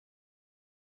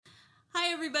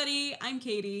Hi, everybody. I'm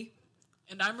Katie.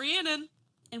 And I'm Rhiannon.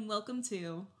 And welcome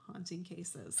to Haunting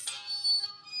Cases.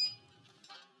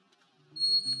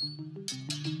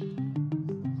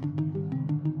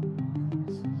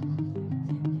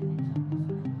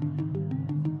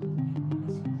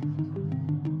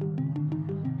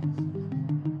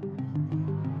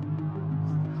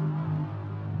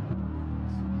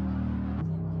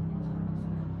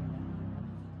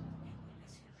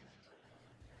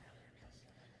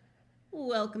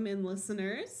 Welcome in,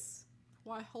 listeners.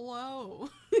 Why, hello.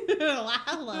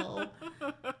 Hello.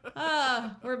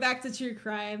 We're back to true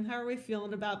crime. How are we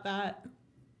feeling about that?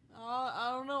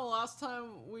 I don't know. Last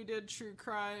time we did true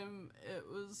crime, it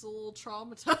was a little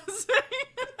traumatizing.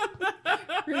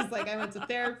 He's like, I went to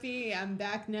therapy. I'm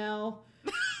back now.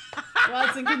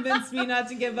 Watson convinced me not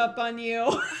to give up on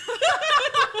you.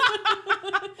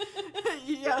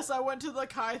 Yes, I went to the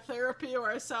Kai therapy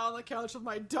where I sat on the couch with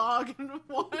my dog and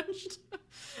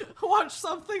watched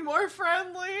something more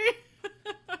friendly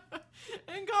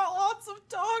and got lots of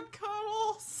dog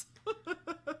cuddles.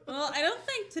 Well, I don't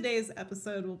think today's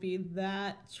episode will be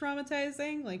that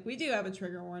traumatizing. Like, we do have a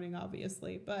trigger warning,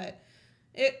 obviously, but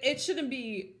it shouldn't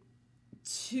be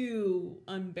too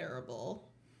unbearable.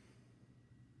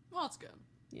 Well, that's good.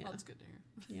 Yeah. That's good to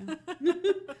hear.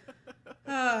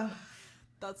 Yeah.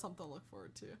 That's something to look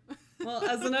forward to. Well,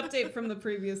 as an update from the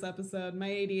previous episode, my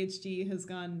ADHD has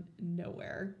gone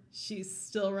nowhere. She's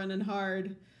still running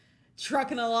hard,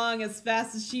 trucking along as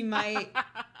fast as she might.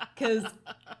 Because,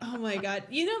 oh my God,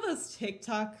 you know those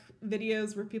TikTok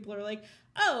videos where people are like,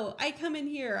 oh, I come in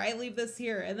here, I leave this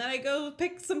here, and then I go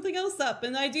pick something else up,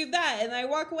 and I do that, and I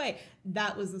walk away.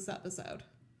 That was this episode.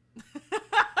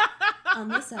 On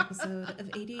this episode of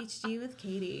ADHD with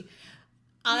Katie,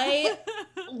 I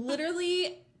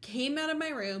literally came out of my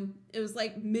room. It was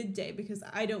like midday because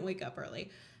I don't wake up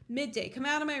early. Midday, come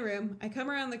out of my room. I come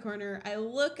around the corner. I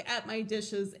look at my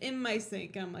dishes in my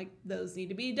sink. I'm like, those need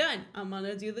to be done. I'm going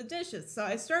to do the dishes. So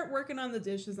I start working on the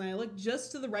dishes and I look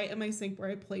just to the right of my sink where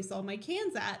I place all my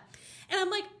cans at. And I'm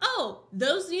like, oh,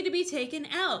 those need to be taken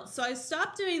out. So I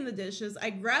stop doing the dishes. I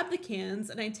grab the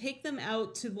cans and I take them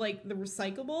out to like the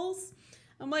recyclables.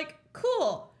 I'm like,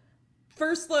 cool.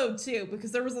 First load too,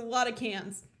 because there was a lot of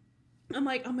cans. I'm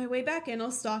like, on my way back in, I'll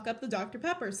stock up the Dr.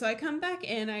 Pepper. So I come back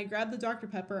in, I grab the Dr.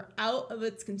 Pepper out of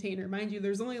its container. Mind you,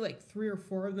 there's only like 3 or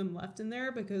 4 of them left in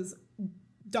there because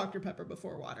Dr. Pepper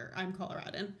before water. I'm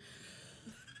Coloradan.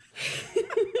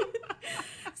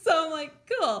 So I'm like,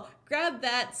 cool, grab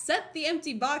that, set the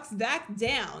empty box back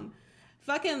down,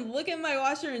 fucking look at my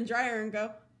washer and dryer and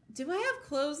go, do I have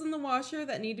clothes in the washer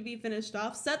that need to be finished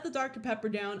off? Set the Dr. Pepper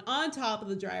down on top of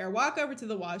the dryer, walk over to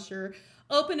the washer,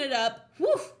 open it up,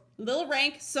 woof, little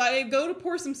rank, so I go to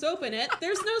pour some soap in it.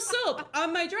 There's no soap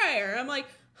on my dryer. I'm like,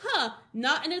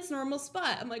 not in its normal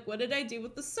spot. I'm like, what did I do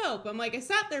with the soap? I'm like, I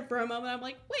sat there for a moment. I'm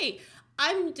like, wait,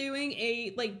 I'm doing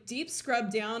a like deep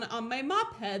scrub down on my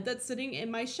mop head that's sitting in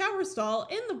my shower stall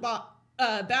in the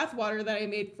bath water that I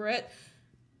made for it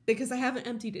because I haven't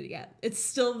emptied it yet. It's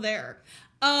still there.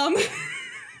 Come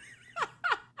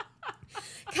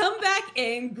back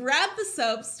in, grab the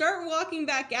soap, start walking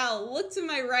back out, look to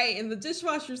my right, and the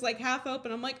dishwasher's like half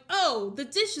open. I'm like, oh, the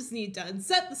dishes need done.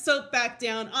 Set the soap back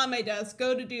down on my desk,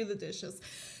 go to do the dishes.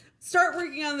 Start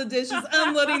working on the dishes,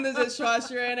 unloading the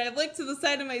dishwasher, and I look to the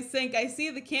side of my sink. I see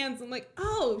the cans. I'm like,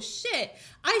 oh, shit.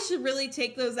 I should really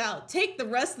take those out. Take the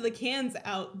rest of the cans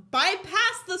out.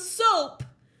 Bypass the soap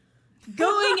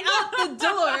going out the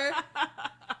door.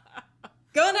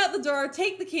 Going out the door,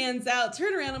 take the cans out,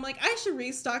 turn around. I'm like, I should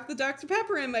restock the Dr.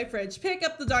 Pepper in my fridge. Pick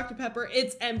up the Dr. Pepper.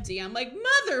 It's empty. I'm like,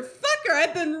 motherfucker,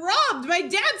 I've been robbed. My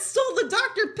dad stole the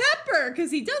Dr. Pepper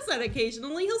because he does that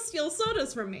occasionally. He'll steal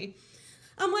sodas from me.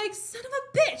 I'm like, son of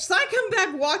a bitch. So I come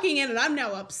back walking in and I'm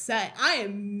now upset. I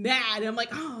am mad. I'm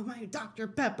like, oh, my Dr.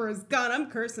 Pepper is gone. I'm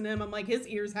cursing him. I'm like, his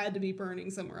ears had to be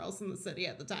burning somewhere else in the city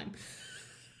at the time.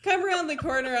 Come around the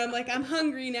corner, I'm like, I'm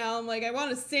hungry now. I'm like, I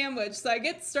want a sandwich. So I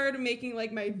get started making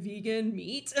like my vegan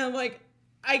meat. And I'm like,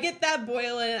 I get that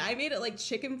boiling. I made it like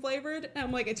chicken flavored. And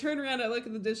I'm like, I turn around, I look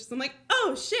at the dishes. I'm like,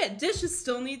 oh shit, dishes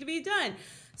still need to be done.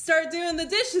 Start doing the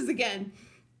dishes again.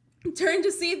 Turn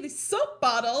to see the soap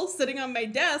bottle sitting on my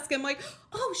desk. I'm like,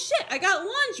 oh shit, I got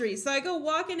laundry. So I go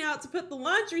walking out to put the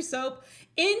laundry soap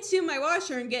into my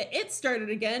washer and get it started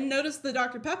again. Notice the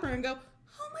Dr. Pepper and go,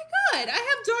 oh my God, I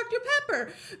have Dr.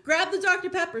 Pepper. Grab the Dr.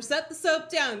 Pepper, set the soap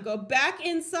down, go back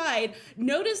inside.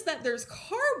 Notice that there's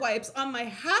car wipes on my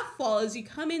half wall as you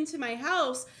come into my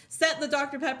house. Set the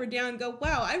Dr. Pepper down, go,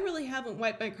 wow, I really haven't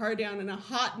wiped my car down in a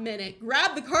hot minute.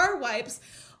 Grab the car wipes,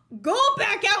 go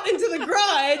back out into the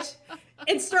garage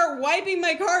and start wiping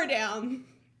my car down.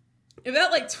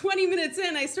 About like 20 minutes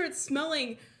in, I start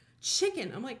smelling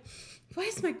chicken. I'm like, why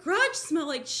does my garage smell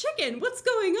like chicken? What's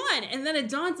going on? And then it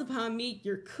dawns upon me,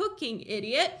 you're cooking,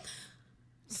 idiot.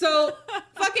 So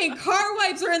fucking car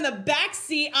wipes are in the back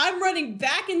seat. I'm running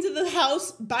back into the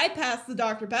house, bypass the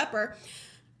Dr. Pepper,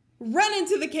 run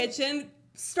into the kitchen,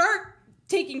 start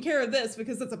taking care of this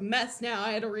because it's a mess now.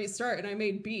 I had to restart and I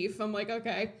made beef. I'm like,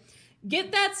 okay,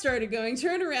 get that started going,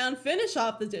 turn around, finish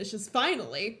off the dishes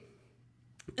finally.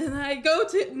 And I go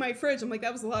to my fridge. I'm like,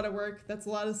 that was a lot of work. That's a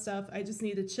lot of stuff. I just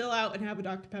need to chill out and have a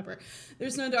Dr. Pepper.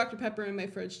 There's no Dr. Pepper in my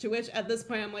fridge, to which at this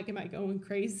point I'm like, am I going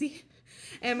crazy?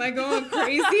 Am I going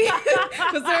crazy?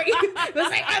 was there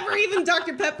ever even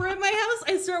Dr. Pepper in my house?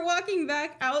 I start walking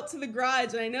back out to the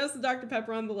garage and I notice the Dr.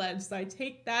 Pepper on the ledge. So I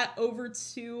take that over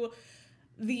to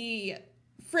the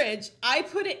fridge. I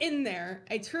put it in there.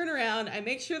 I turn around. I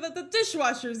make sure that the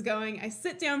dishwasher's going. I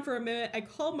sit down for a minute. I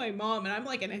call my mom and I'm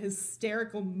like in a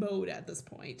hysterical mode at this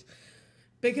point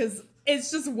because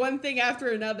it's just one thing after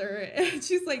another. And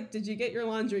she's like, did you get your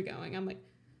laundry going? I'm like,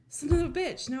 son of a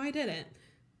bitch. No, I didn't.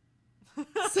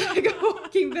 So I go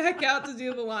walking back out to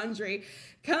do the laundry,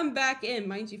 come back in,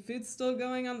 mind you, food's still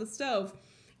going on the stove,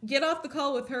 get off the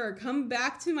call with her, come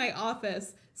back to my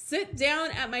office, sit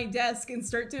down at my desk and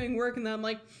start doing work. And then I'm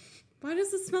like, why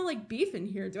does it smell like beef in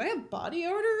here? Do I have body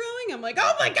odor going? I'm like,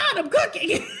 oh my God, I'm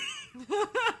cooking.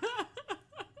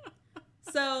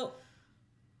 So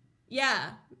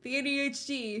yeah, the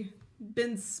ADHD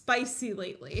been spicy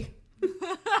lately.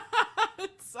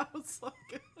 It sounds like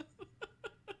it.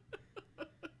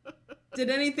 Did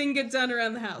anything get done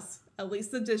around the house? At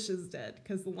least the dishes did,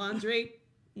 because the laundry,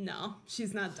 no,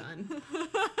 she's not done.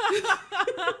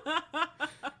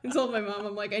 I told my mom,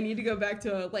 I'm like, I need to go back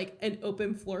to an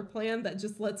open floor plan that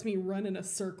just lets me run in a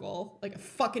circle like a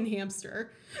fucking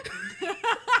hamster.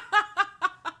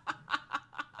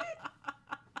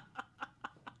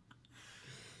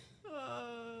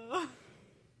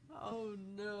 Oh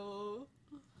no.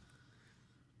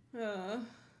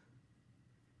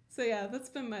 So yeah, that's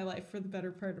been my life for the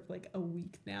better part of like a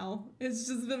week now. It's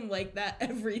just been like that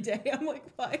every day. I'm like,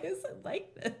 why is it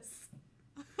like this?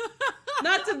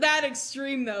 Not to that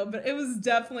extreme though, but it was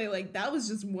definitely like, that was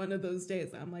just one of those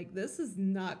days. I'm like, this is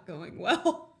not going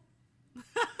well.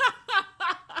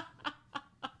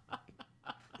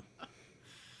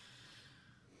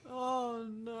 Oh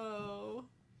no.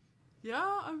 Yeah,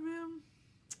 I mean,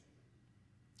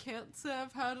 can't say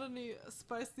I've had any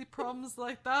spicy problems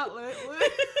like that lately.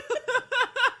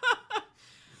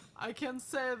 I can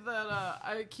say that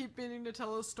I keep meaning to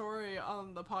tell a story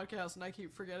on the podcast and I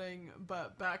keep forgetting,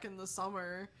 but back in the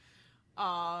summer,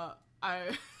 I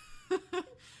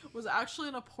was actually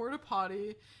in a porta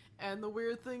potty, and the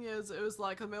weird thing is it was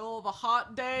like the middle of a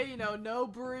hot day, you know, no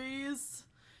breeze.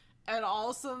 And all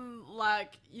of a sudden,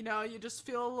 like, you know, you just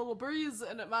feel a little breeze,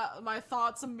 and my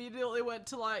thoughts immediately went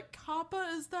to, like, Kappa,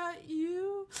 is that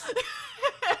you?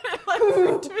 And it, like,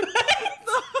 freaked me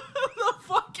the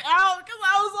fuck out, because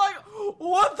I was like,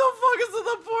 what the fuck is in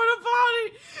the porta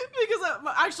potty? Because,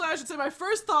 actually, I should say my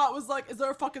first thought was, like, is there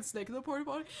a fucking snake in the porta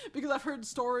potty? Because I've heard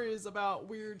stories about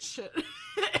weird shit.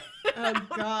 Oh,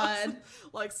 God.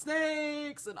 Like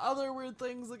snakes and other weird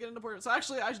things that get into porta. So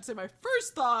actually, I should say my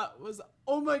first thought was,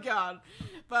 oh my God.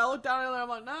 But I looked down and I'm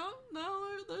like, no,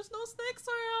 there's no snakes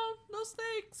around. No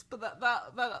snakes. But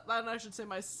that I should say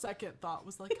my second thought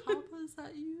was like, Kappa, is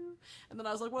that you? And then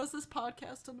I was like, what is this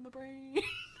podcast into my brain?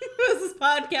 What is this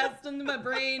podcast into my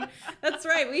brain? That's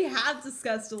right. We have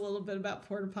discussed a little bit about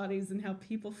porta potties and how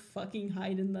people fucking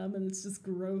hide in them, and it's just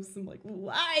gross. I'm like,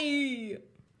 why?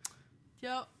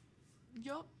 Yep.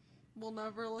 We'll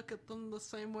never look at them the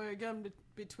same way again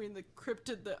between the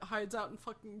cryptid that hides out in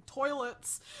fucking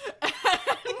toilets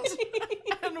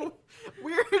and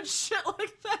weird shit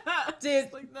like that.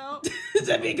 Dude, like, no.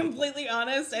 To be completely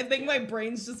honest, I think my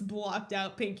brain's just blocked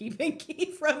out Pinky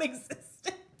from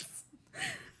existence.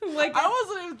 Like, I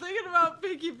wasn't even thinking about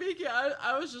Pinky.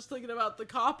 I was just thinking about the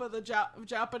Kappa, the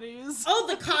Japanese. Oh,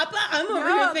 the Kappa? I'm over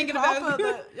here thinking about...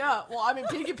 Yeah, well, I mean,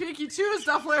 Pinky too is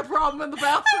definitely a problem in the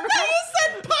bathroom. I thought you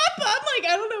said Papa! I'm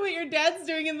like, I don't know what your dad's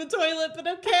doing in the toilet, but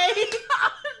okay.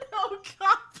 No,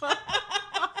 Kappa.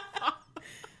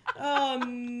 Oh,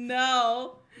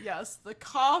 no. Yes, the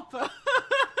Kappa.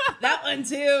 That one,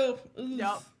 too.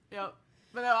 Oof. Yep.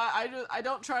 But no, I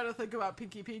don't try to think about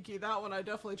Pinky. That one I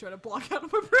definitely try to block out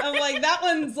of my brain. I'm like, that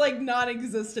one's like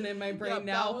non-existent in my brain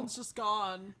now. That one's just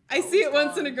gone. I see it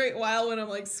once in a great while when I'm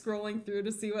like scrolling through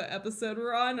to see what episode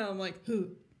we're on, and I'm like,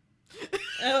 who?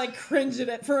 And I like cringe at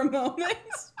it for a moment.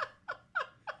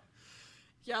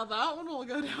 Yeah, that one will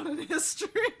go down in history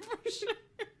for sure.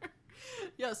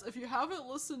 Yes, if you haven't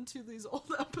listened to these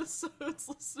old episodes,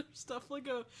 listeners, definitely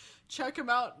go check them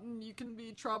out, and you can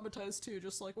be traumatized too,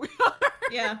 just like we are.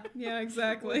 Yeah,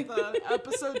 exactly. With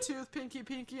episode 2 with Pinky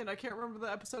Pinky, and I can't remember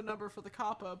the episode number for the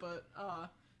Kappa, but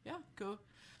yeah, go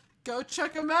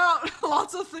check them out.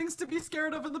 Lots of things to be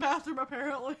scared of in the bathroom,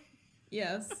 apparently.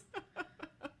 Yes.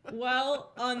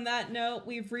 Well, on that note,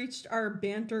 we've reached our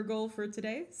banter goal for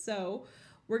today, so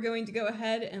we're going to go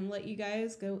ahead and let you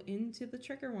guys go into the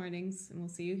trigger warnings, and we'll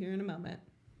see you here in a moment.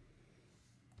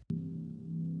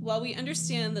 While we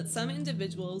understand that some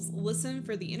individuals listen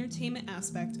for the entertainment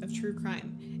aspect of true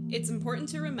crime, it's important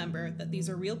to remember that these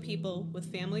are real people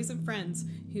with families and friends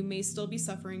who may still be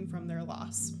suffering from their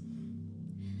loss.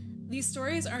 These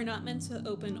stories are not meant to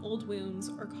open old wounds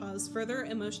or cause further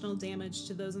emotional damage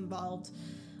to those involved.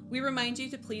 We remind you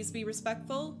to please be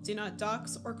respectful, do not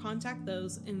dox or contact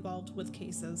those involved with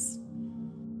cases.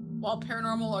 While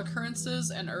paranormal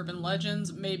occurrences and urban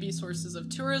legends may be sources of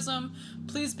tourism,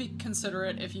 please be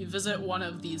considerate if you visit one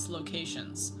of these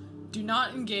locations. Do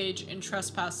not engage in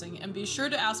trespassing and be sure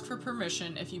to ask for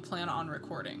permission if you plan on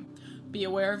recording. Be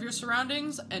aware of your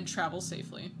surroundings and travel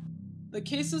safely. The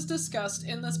cases discussed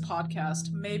in this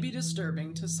podcast may be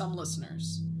disturbing to some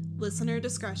listeners. Listener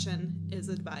discretion is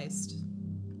advised.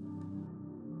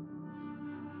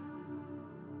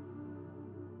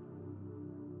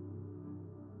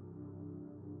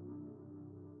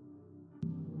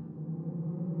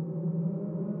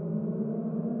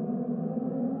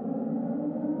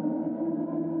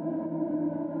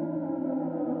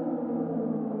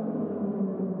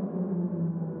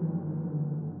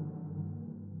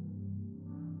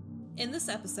 In this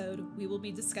episode, we will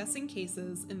be discussing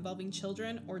cases involving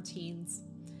children or teens.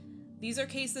 These are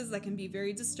cases that can be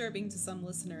very disturbing to some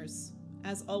listeners.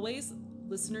 As always,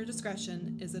 listener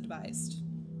discretion is advised.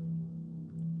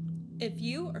 If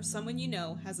you or someone you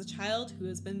know has a child who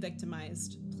has been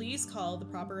victimized, please call the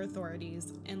proper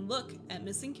authorities and look at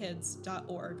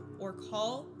missingkids.org or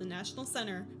call the National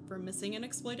Center for Missing and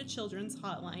Exploited Children's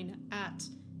hotline at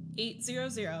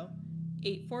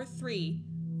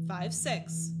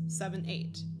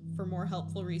 800-843-5678 for more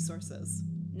helpful resources.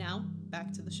 Now,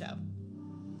 back to the show.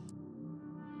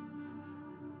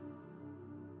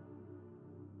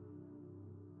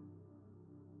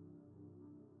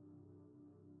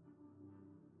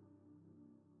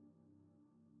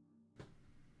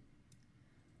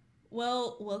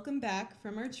 Well, welcome back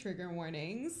from our trigger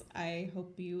warnings. I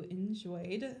hope you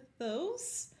enjoyed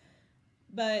those.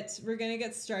 But we're going to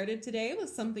get started today with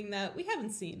something that we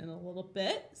haven't seen in a little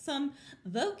bit. Some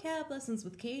vocab lessons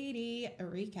with Katie, a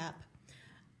recap.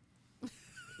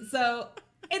 So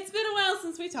it's been a while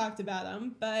since we talked about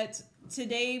them, but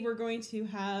today we're going to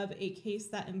have a case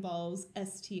that involves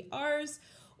STRs,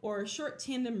 or short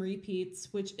tandem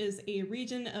repeats, which is a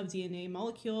region of DNA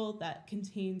molecule that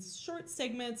contains short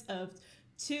segments of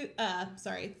 3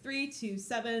 to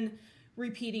 7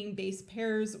 repeating base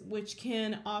pairs, which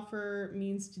can offer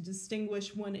means to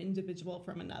distinguish one individual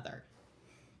from another.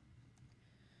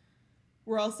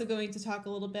 We're also going to talk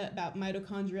a little bit about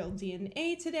mitochondrial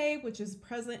DNA today, which is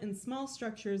present in small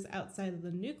structures outside of the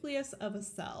nucleus of a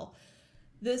cell.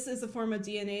 This is a form of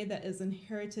DNA that is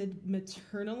inherited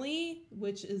maternally,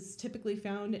 which is typically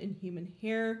found in human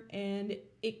hair, and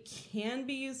it can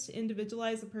be used to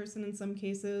individualize a person in some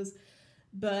cases,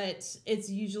 but it's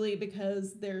usually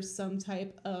because there's some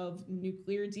type of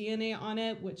nuclear DNA on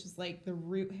it, which is like the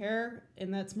root hair,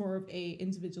 and that's more of a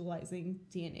individualizing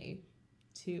DNA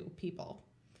to people.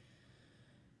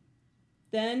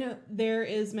 Then there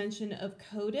is mention of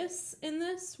CODIS in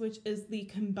this, which is the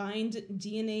Combined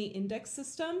DNA Index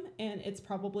System, and it's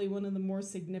probably one of the more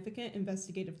significant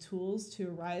investigative tools to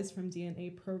arise from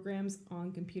DNA programs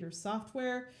on computer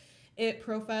software. It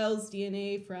profiles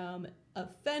DNA from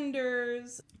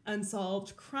offenders,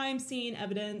 unsolved crime scene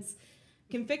evidence,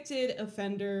 convicted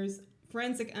offenders,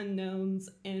 forensic unknowns,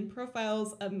 and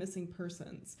profiles of missing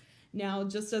persons. Now,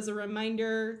 just as a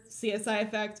reminder, CSI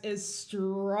Effect is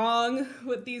strong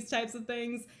with these types of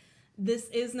things. This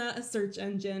is not a search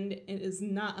engine. It is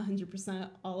not 100%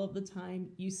 all of the time.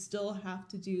 You still have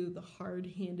to do the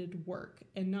hard-handed work,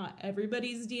 and not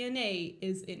everybody's DNA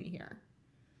is in here.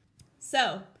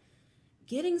 So,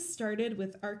 getting started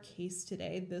with our case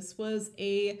today, this was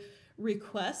a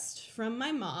request from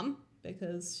my mom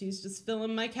because she's just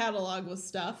filling my catalog with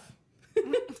stuff.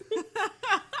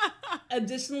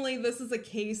 Additionally, this is a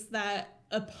case that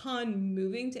upon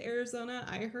moving to Arizona,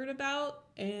 I heard about,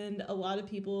 and a lot of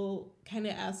people kind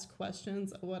of asked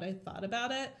questions of what I thought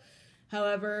about it.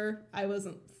 However, I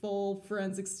wasn't full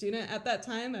forensic student at that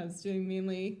time. I was doing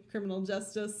mainly criminal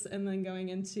justice and then going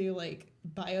into like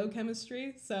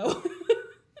biochemistry. So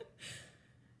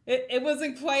It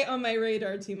wasn't quite on my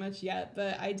radar too much yet,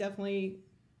 but I definitely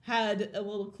had a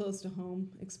little close to home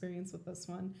experience with this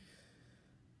one.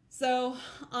 So,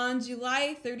 on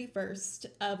July 31st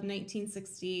of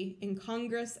 1960, in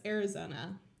Congress,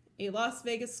 Arizona, a Las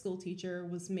Vegas schoolteacher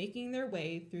was making their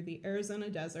way through the Arizona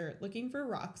desert looking for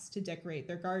rocks to decorate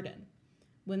their garden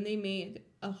when they made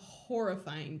a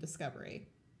horrifying discovery.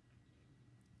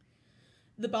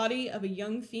 The body of a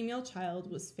young female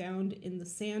child was found in the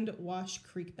Sand Wash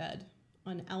Creek bed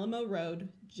on Alamo Road,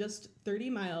 just 30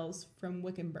 miles from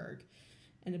Wickenburg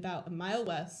and about a mile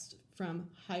west from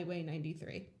Highway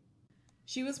 93.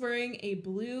 She was wearing a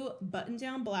blue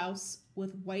button-down blouse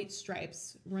with white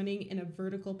stripes running in a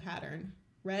vertical pattern.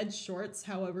 Red shorts,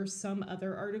 however, some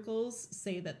other articles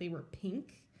say that they were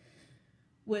pink,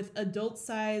 with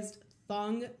adult-sized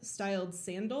thong-styled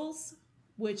sandals,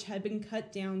 which had been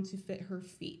cut down to fit her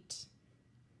feet.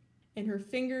 And her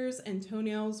fingers and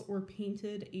toenails were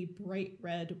painted a bright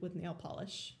red with nail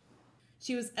polish.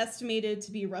 She was estimated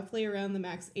to be roughly around the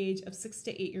max age of 6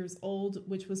 to 8 years old,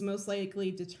 which was most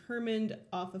likely determined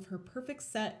off of her perfect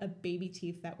set of baby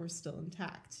teeth that were still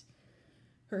intact.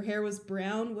 Her hair was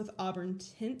brown with auburn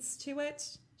tints to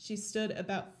it. She stood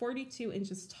about 42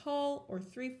 inches tall, or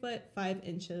 3 foot 5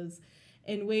 inches,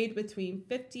 and weighed between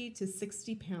 50 to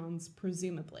 60 pounds,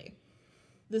 presumably.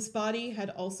 This body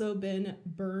had also been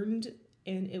burned,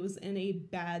 and it was in a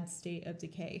bad state of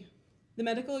decay. The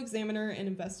medical examiner and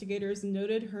investigators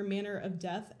noted her manner of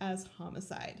death as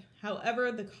homicide.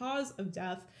 However, the cause of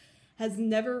death has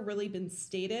never really been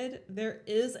stated. There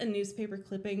is a newspaper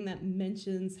clipping that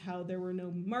mentions how there were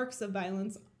no marks of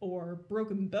violence or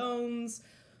broken bones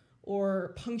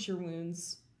or puncture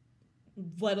wounds,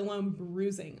 let alone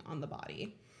bruising on the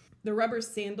body. The rubber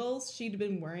sandals she'd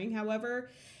been wearing,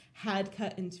 however, had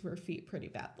cut into her feet pretty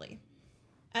badly.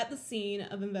 At the scene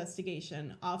of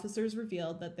investigation, officers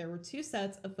revealed that there were 2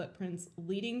 sets of footprints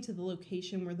leading to the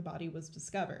location where the body was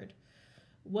discovered.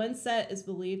 One set is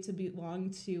believed to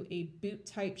belong to a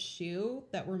boot-type shoe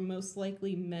that were most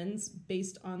likely men's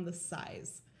based on the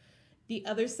size. The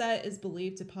other set is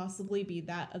believed to possibly be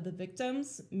that of the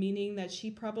victim's, meaning that she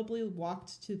probably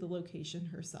walked to the location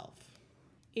herself.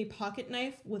 A pocket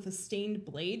knife with a stained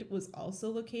blade was also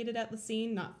located at the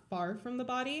scene not far from the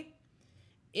body.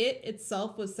 It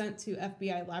itself was sent to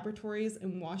FBI laboratories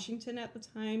in Washington at the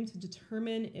time to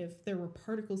determine if there were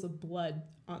particles of blood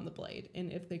on the blade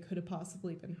and if they could have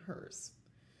possibly been hers.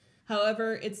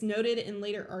 However, it's noted in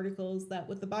later articles that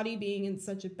with the body being in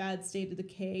such a bad state of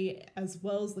decay, as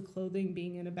well as the clothing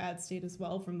being in a bad state as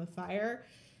well from the fire,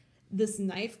 this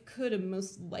knife could have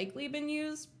most likely been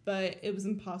used, but it was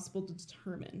impossible to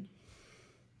determine.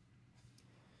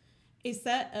 A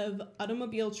set of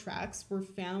automobile tracks were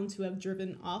found to have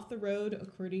driven off the road,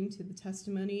 according to the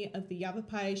testimony of the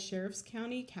Yavapai Sheriff's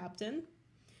County captain.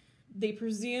 They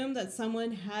presumed that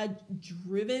someone had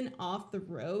driven off the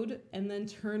road and then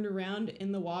turned around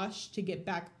in the wash to get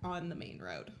back on the main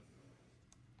road.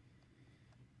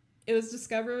 It was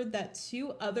discovered that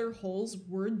 2 other holes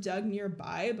were dug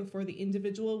nearby before the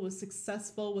individual was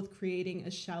successful with creating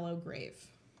a shallow grave.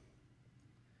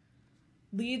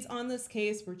 Leads on this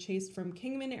case were chased from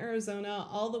Kingman, Arizona,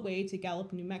 all the way to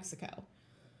Gallup, New Mexico.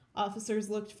 Officers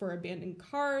looked for abandoned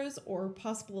cars or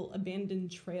possible abandoned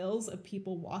trails of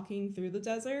people walking through the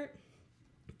desert,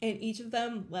 and each of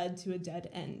them led to a dead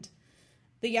end.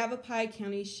 The Yavapai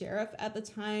County Sheriff at the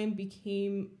time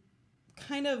became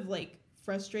kind of like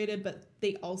frustrated, but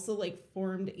they also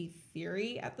formed a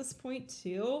theory at this point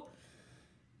too,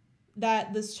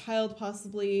 that this child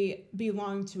possibly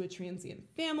belonged to a transient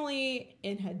family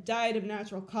and had died of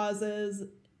natural causes,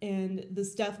 and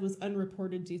this death was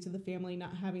unreported due to the family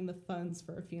not having the funds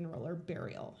for a funeral or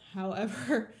burial.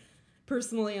 However,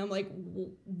 personally, I'm like,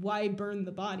 why burn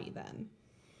the body then?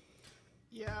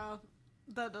 Yeah,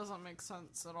 that doesn't make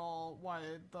sense at all, why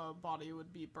the body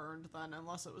would be burned then,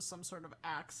 unless it was some sort of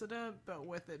accident, but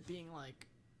with it being,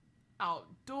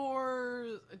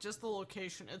 outdoors, just the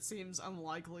location, it seems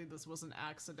unlikely this was an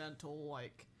accidental,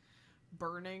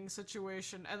 burning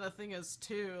situation. And the thing is,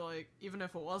 too, even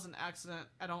if it was an accident,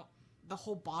 the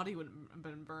whole body wouldn't have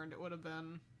been burned. It would have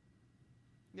been,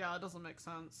 yeah, it doesn't make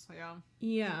sense, yeah.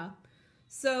 Yeah.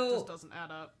 So... it just doesn't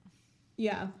add up.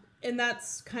 Yeah, and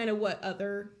that's kind of what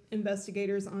other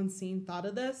investigators on scene thought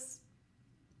of this,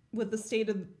 with the state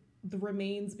of the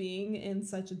remains being in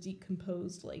such a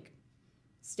decomposed,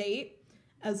 state,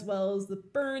 as well as the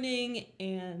burning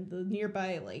and the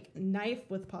nearby, knife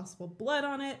with possible blood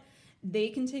on it. They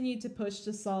continued to push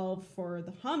to solve for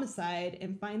the homicide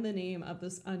and find the name of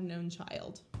this unknown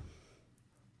child.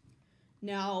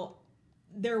 Now,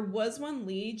 There was one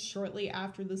lead shortly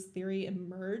after this theory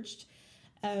emerged,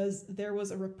 as there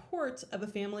was a report of a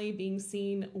family being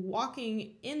seen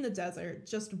walking in the desert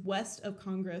just west of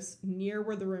Congress near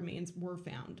where the remains were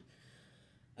found.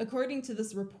 According to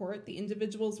this report, the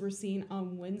individuals were seen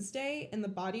on Wednesday and the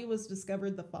body was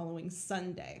discovered the following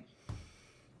Sunday.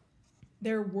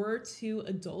 There were 2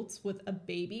 adults with a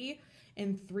baby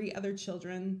and 3 other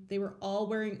children. They were all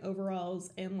wearing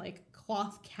overalls and like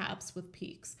cloth caps with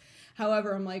peaks.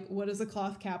 However, I'm like, what is a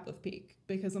cloth cap with peak?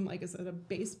 Because I'm like, is it a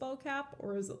baseball cap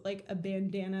or is it like a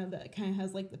bandana that kind of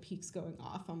has like the peaks going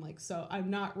off? I'm like, so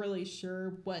I'm not really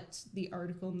sure what the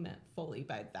article meant fully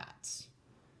by that.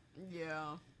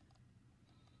 Yeah.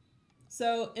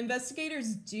 So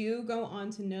investigators do go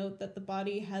on to note that the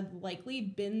body had likely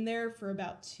been there for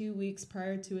about 2 weeks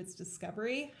prior to its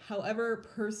discovery. However,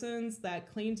 persons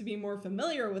that claim to be more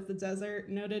familiar with the desert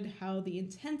noted how the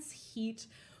intense heat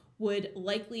would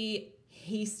likely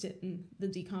hasten the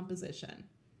decomposition.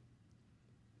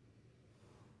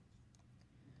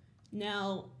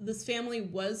 Now, this family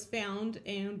was found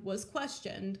and was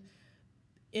questioned,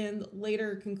 and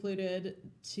later concluded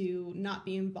to not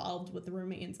be involved with the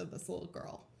remains of this little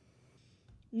girl.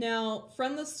 Now,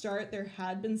 from the start, there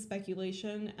had been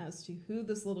speculation as to who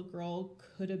this little girl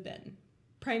could have been.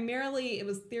 Primarily, it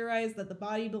was theorized that the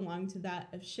body belonged to that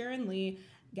of Sharon Lee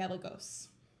Gallegos,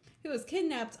 who was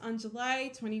kidnapped on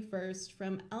July 21st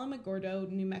from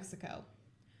Alamogordo, New Mexico.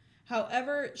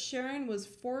 However, Sharon was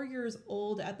 4 years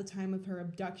old at the time of her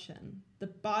abduction. The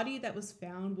body that was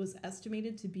found was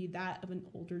estimated to be that of an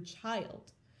older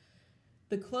child.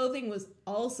 The clothing was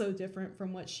also different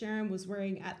from what Sharon was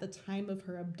wearing at the time of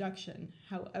her abduction.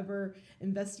 However,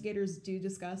 investigators do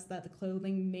discuss that the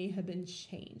clothing may have been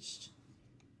changed.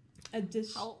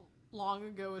 How long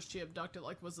ago was she abducted?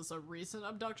 Like, was this a recent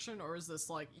abduction, or is this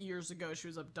like years ago she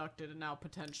was abducted and now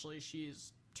potentially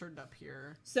she's turned up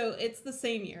here? So it's the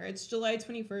same year. It's July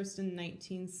 21st in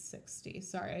 1960.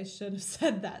 Sorry, I should have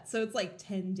said that. So it's like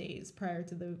 10 days prior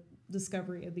to the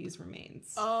discovery of these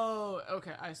remains. Oh,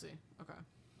 okay, I see. Okay.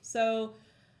 So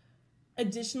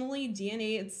additionally,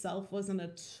 DNA itself wasn't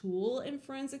a tool in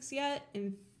forensics yet.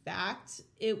 In fact,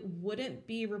 it wouldn't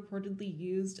be reportedly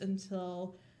used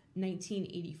until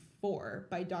 1984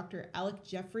 by Dr. Alec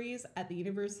Jeffreys at the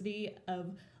University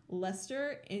of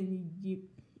Leicester in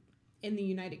the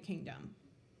United Kingdom.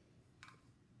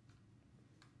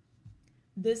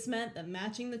 This meant that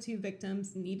matching the 2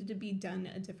 victims needed to be done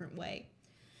a different way.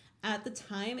 At the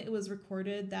time, it was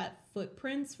recorded that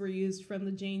footprints were used from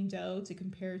the Jane Doe to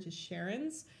compare to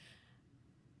Sharon's.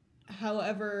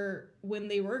 However, when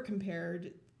they were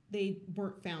compared, they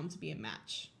weren't found to be a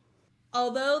match.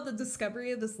 Although the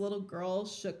discovery of this little girl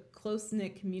shook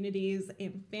close-knit communities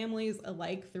and families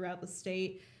alike throughout the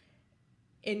state,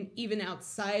 and even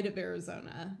outside of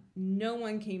Arizona, no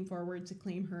one came forward to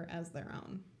claim her as their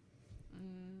own.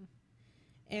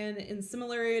 And in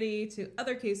similarity to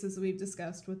other cases we've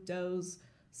discussed with does,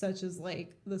 such as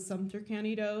like the Sumter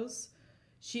County does,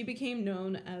 she became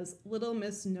known as Little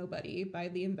Miss Nobody by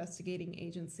the investigating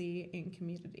agency and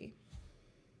community.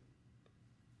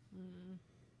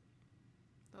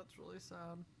 That's really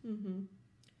sad. Mm-hmm.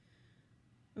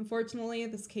 Unfortunately,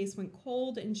 this case went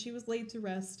cold and she was laid to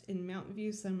rest in Mountain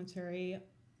View Cemetery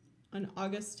on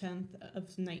August 10th of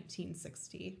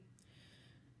 1960.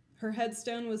 Her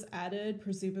headstone was added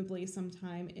presumably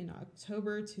sometime in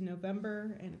October to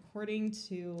November, and according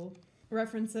to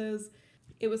references,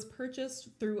 it was purchased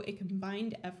through a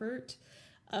combined effort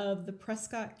of the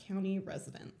Prescott County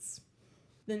residents.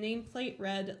 The nameplate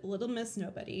read Little Miss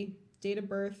Nobody, date of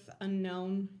birth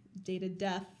unknown, date of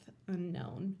death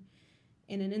unknown,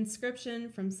 and an inscription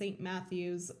from St.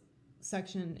 Matthew's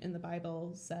section in the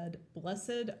Bible said,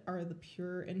 "Blessed are the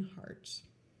pure in heart."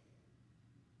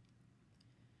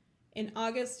 In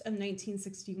August of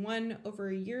 1961, over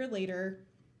a year later,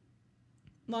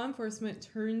 law enforcement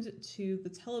turned to the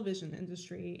television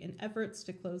industry in efforts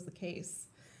to close the case.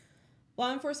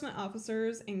 Law enforcement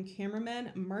officers and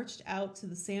cameramen marched out to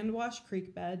the Sandwash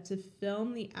Creek bed to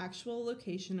film the actual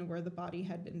location of where the body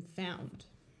had been found.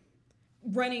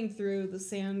 Running through the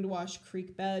Sandwash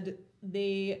Creek bed,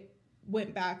 they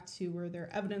went back to where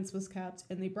their evidence was kept,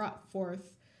 and they brought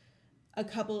forth a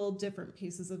couple different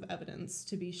pieces of evidence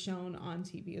to be shown on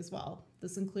TV as well.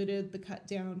 This included the cut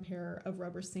down pair of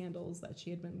rubber sandals that she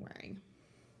had been wearing.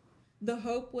 The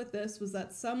hope with this was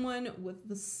that someone with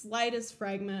the slightest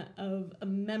fragment of a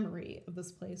memory of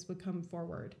this place would come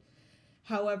forward.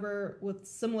 However, with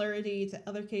similarity to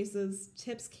other cases,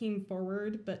 tips came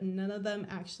forward, but none of them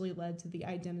actually led to the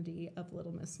identity of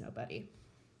Little Miss Nobody.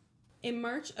 In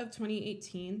March of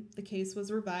 2018, the case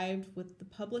was revived with the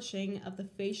publishing of the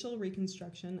facial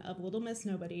reconstruction of Little Miss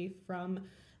Nobody from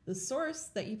the source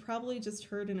that you probably just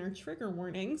heard in our trigger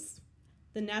warnings,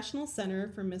 the National Center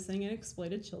for Missing and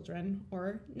Exploited Children,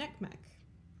 or NCMEC.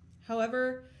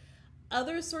 However,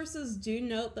 other sources do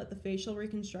note that the facial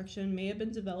reconstruction may have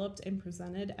been developed and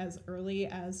presented as early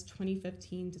as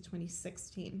 2015 to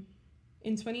 2016.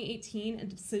 In 2018, a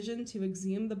decision to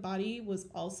exhume the body was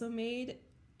also made,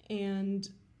 and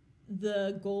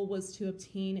the goal was to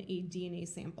obtain a DNA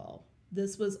sample.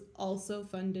 This was also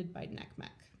funded by NCMEC.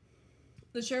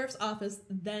 The sheriff's office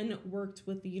then worked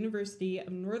with the University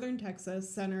of Northern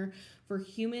Texas Center for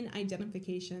Human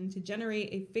Identification to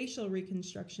generate a facial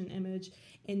reconstruction image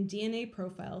and DNA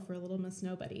profile for Little Miss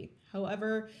Nobody.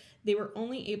 However, they were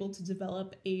only able to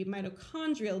develop a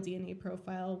mitochondrial DNA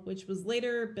profile, which was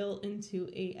later built into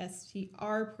a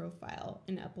STR profile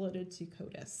and uploaded to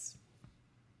CODIS.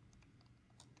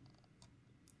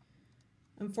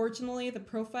 Unfortunately, the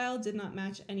profile did not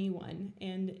match anyone,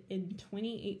 and in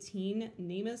 2018,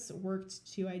 NamUs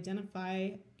worked to identify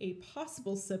a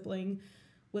possible sibling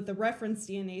with a reference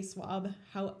DNA swab.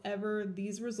 However,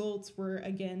 these results were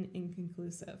again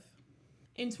inconclusive.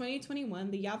 In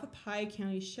 2021, the Yavapai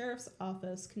County Sheriff's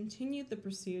Office continued the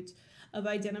pursuit of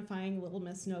identifying Little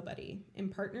Miss Nobody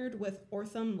and partnered with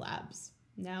Ortham Labs.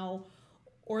 Now,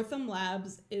 Ortham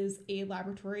Labs is a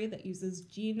laboratory that uses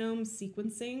genome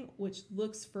sequencing, which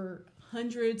looks for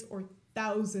hundreds or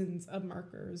thousands of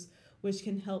markers, which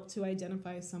can help to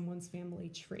identify someone's family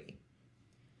tree.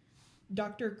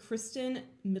 Dr. Kristen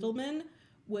Middleman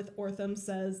with Ortham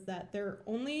says that their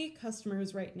only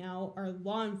customers right now are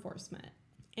law enforcement,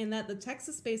 and that the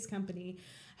Texas-based company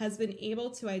has been able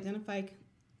to identify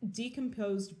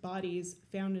decomposed bodies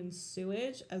found in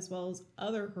sewage as well as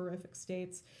other horrific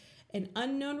states and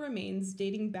unknown remains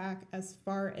dating back as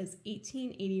far as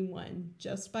 1881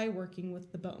 just by working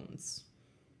with the bones.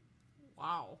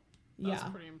 Wow. That's Yeah.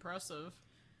 pretty impressive.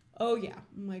 Oh yeah,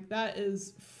 I'm like, that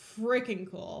is freaking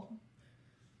cool.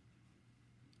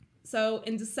 So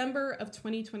in December of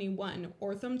 2021,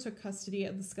 Ortham took custody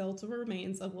of the skeletal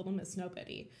remains of Little Miss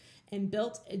Nobody and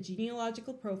built a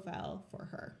genealogical profile for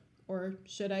her, or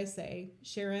should I say,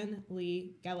 Sharon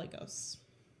Lee Gallegos.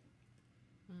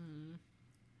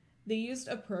 They used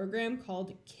a program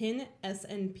called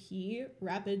KIN-SNP,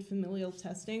 Rapid Familial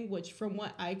Testing, which from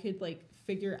what I could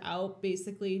figure out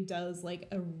basically does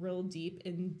a real deep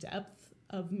in depth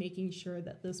of making sure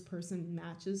that this person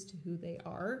matches to who they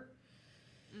are.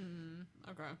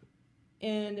 Okay.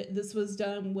 And this was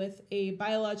done with a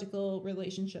biological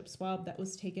relationship swab that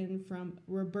was taken from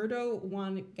Roberto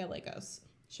Juan Gallegos,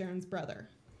 Sharon's brother.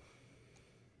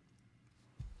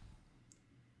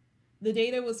 The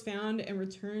data was found and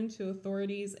returned to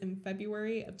authorities in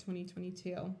February of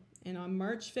 2022. And on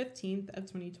March 15th of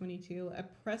 2022, a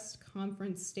press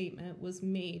conference statement was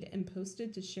made and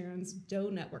posted to Sharon's Doe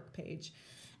Network page,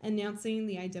 announcing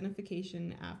the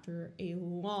identification after a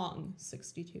long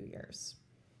 62 years.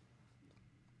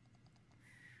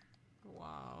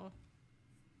 Wow.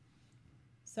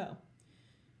 So,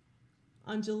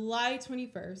 on July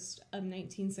 21st of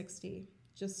 1960,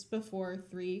 just before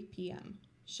 3 p.m.,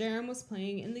 Sharon was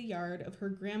playing in the yard of her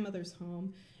grandmother's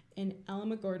home in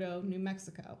Alamogordo, New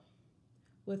Mexico,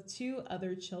 with two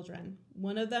other children.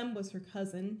 One of them was her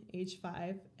cousin, age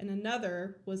 5, and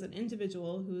another was an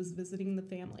individual who was visiting the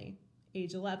family,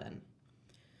 age 11.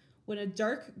 When a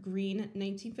dark green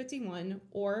 1951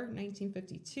 or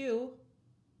 1952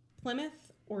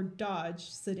 Plymouth or Dodge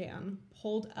sedan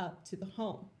pulled up to the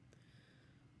home.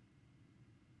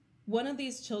 One of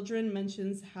these children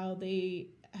mentions how they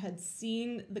had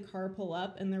seen the car pull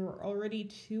up and there were already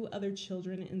two other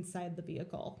children inside the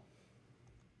vehicle.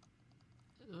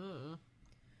 Ugh.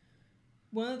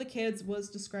 One of the kids was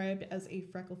described as a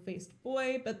freckle-faced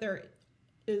boy, but there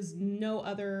is no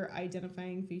other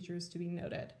identifying features to be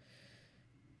noted.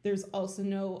 There's also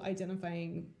no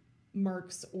identifying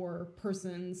marks or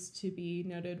persons to be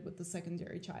noted with the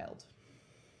secondary child.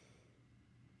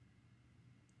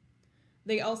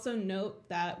 They also note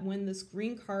that when this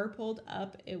green car pulled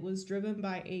up, it was driven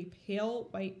by a pale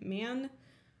white man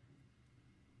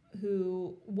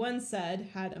who, one said,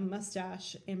 had a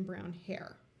mustache and brown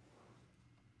hair.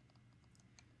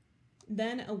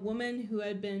 Then a woman who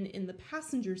had been in the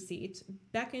passenger seat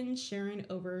beckoned Sharon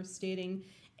over, stating,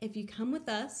 "If you come with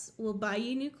us, we'll buy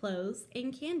you new clothes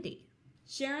and candy."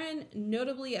 Sharon,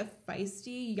 notably a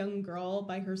feisty young girl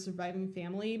by her surviving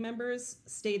family members,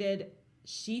 stated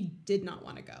she did not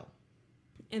want to go.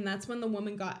 And that's when the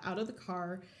woman got out of the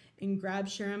car and grabbed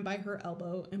Sharon by her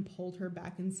elbow and pulled her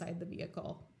back inside the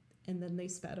vehicle. And then they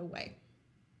sped away.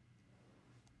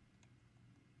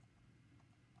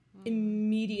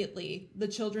 Immediately, the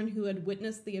children who had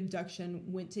witnessed the abduction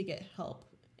went to get help,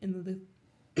 and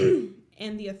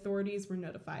the authorities were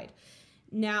notified.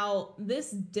 Now,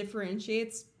 this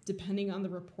differentiates depending on the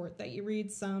report that you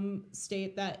read. Some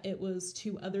state that it was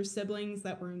 2 other siblings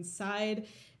that were inside,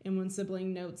 and one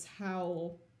sibling notes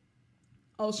how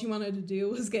all she wanted to do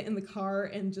was get in the car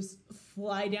and just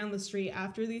fly down the street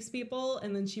after these people,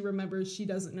 and then she remembers she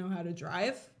doesn't know how to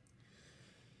drive.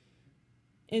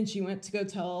 And she went to go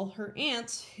tell her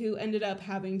aunt, who ended up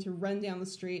having to run down the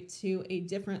street to a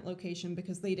different location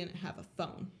because they didn't have a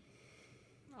phone.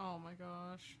 Oh my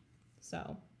gosh.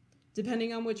 So,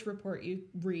 depending on which report you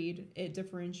read, it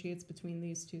differentiates between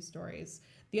these 2 stories.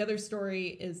 The other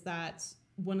story is that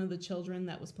one of the children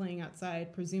that was playing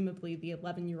outside, presumably the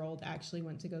 11-year-old, actually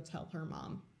went to go tell her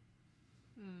mom.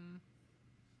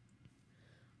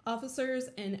 Officers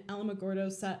in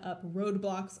Alamogordo set up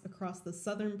roadblocks across the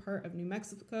southern part of New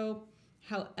Mexico.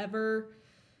 However,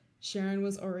 Sharon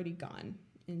was already gone,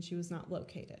 and she was not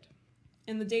located.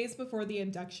 In the days before the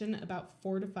abduction, about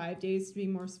 4 to 5 days to be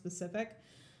more specific,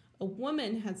 a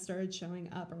woman had started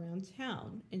showing up around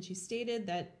town, and she stated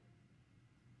that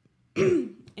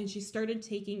and she started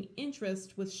taking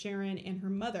interest with Sharon and her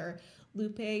mother,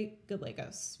 Lupe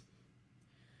Gallegos.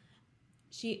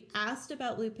 She asked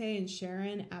about Lupe and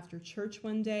Sharon after church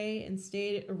one day and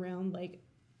stayed around like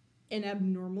an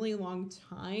abnormally long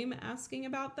time asking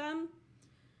about them.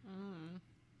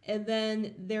 And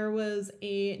then there was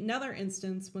another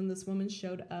instance when this woman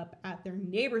showed up at their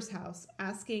neighbor's house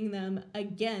asking them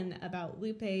again about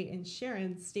Lupe and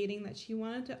Sharon, stating that she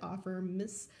wanted to offer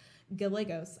Miss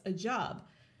Gallegos a job.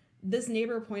 This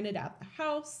neighbor pointed out the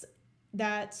house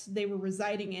that they were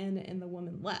residing in, and the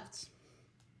woman left.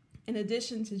 In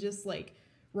addition to just like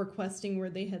requesting where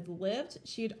they had lived,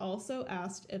 she had also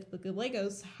asked if the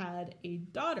Gallegos had a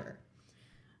daughter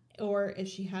or if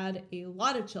she had a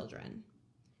lot of children.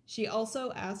 She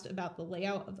also asked about the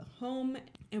layout of the home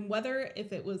and whether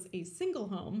if it was a single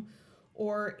home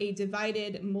or a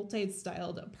divided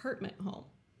multi-styled apartment home.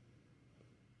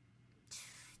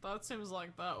 That seems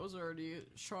like that was already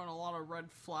showing a lot of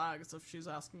red flags if she's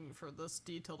asking for this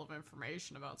detailed of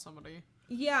information about somebody.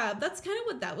 Yeah, that's kind of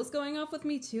what that was going off with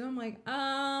me too. I'm like,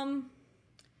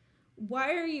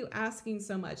 why are you asking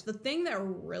so much? The thing that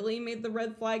really made the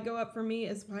red flag go up for me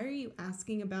is why are you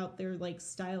asking about their like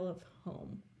style of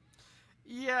home?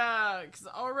 Yeah, because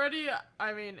already,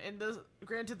 I mean,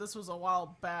 granted this was a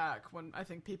while back when I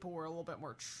think people were a little bit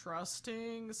more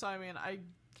trusting, so I mean,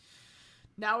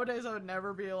 nowadays I would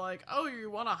never be like, oh, you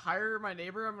want to hire my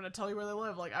neighbor? I'm going to tell you where they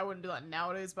live. Like, I wouldn't do that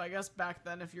nowadays, but I guess back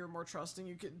then if you're more trusting,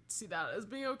 you could see that as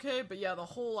being okay. But yeah, the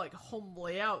whole, like, home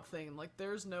layout thing, like,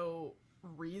 there's no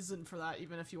reason for that.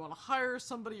 Even if you want to hire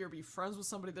somebody or be friends with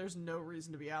somebody, there's no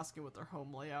reason to be asking what their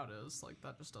home layout is. Like,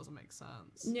 that just doesn't make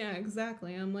sense. Yeah,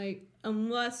 exactly. I'm like,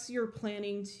 unless you're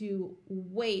planning to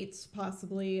wait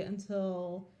possibly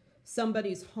until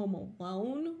somebody's home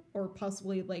alone or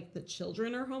possibly, like, the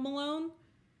children are home alone,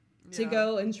 to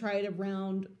go and try to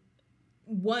round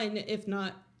one, if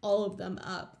not all of them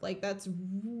up. Like, that's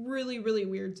really, really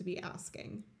weird to be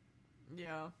asking.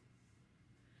 Yeah.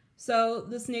 So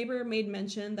this neighbor made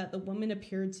mention that the woman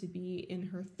appeared to be in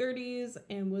her 30s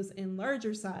and was in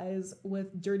larger size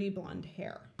with dirty blonde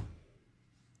hair.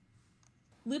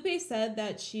 Lupe said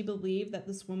that she believed that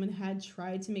this woman had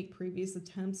tried to make previous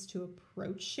attempts to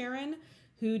approach Sharon,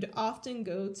 who'd often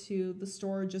go to the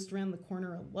store just around the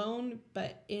corner alone,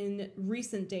 but in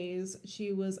recent days,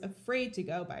 she was afraid to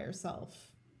go by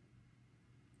herself.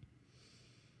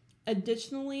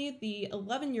 Additionally, the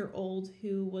 11-year-old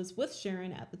who was with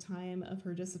Sharon at the time of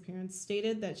her disappearance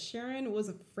stated that Sharon was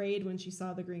afraid when she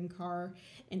saw the green car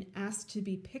and asked to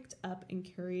be picked up and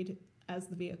carried as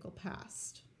the vehicle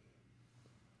passed.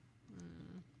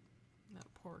 That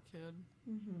poor kid.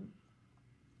 Mm-hmm.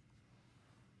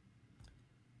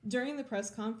 During the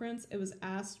press conference, it was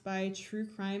asked by True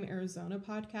Crime Arizona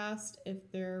podcast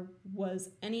if there was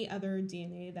any other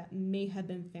DNA that may have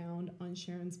been found on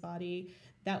Sharon's body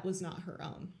that was not her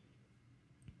own.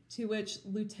 To which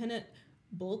Lieutenant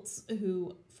Boltz,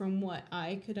 who from what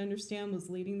I could understand was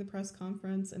leading the press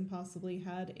conference and possibly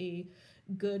had a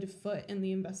good foot in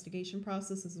the investigation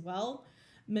process as well,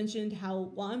 mentioned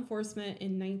how law enforcement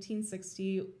in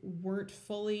 1960 weren't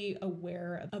fully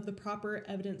aware of the proper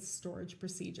evidence storage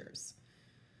procedures,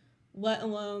 let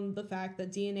alone the fact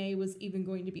that DNA was even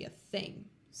going to be a thing.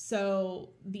 So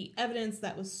the evidence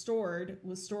that was stored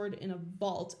in a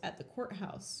vault at the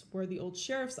courthouse where the old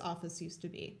sheriff's office used to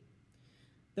be.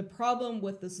 The problem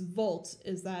with this vault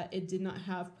is that it did not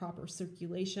have proper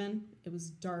circulation. It was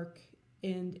dark,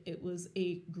 and it was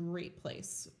a great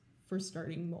place for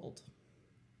starting mold.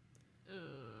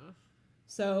 Ugh.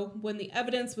 So when the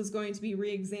evidence was going to be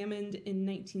re-examined in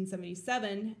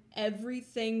 1977,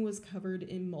 everything was covered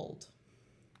in mold,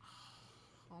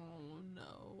 Oh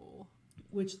no.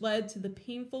 which led to the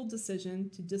painful decision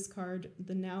to discard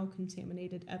the now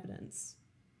contaminated evidence.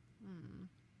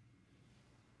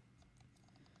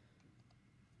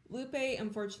 Lupe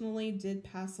unfortunately did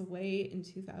pass away in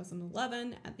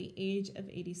 2011 at the age of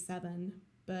 87,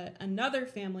 but another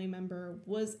family member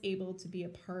was able to be a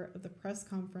part of the press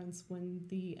conference when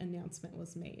the announcement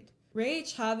was made. Ray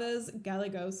Chavez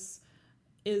Gallegos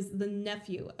is the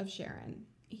nephew of Sharon.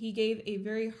 He gave a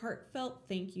very heartfelt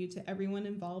thank you to everyone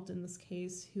involved in this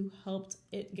case who helped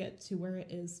it get to where it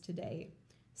is today,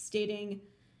 stating,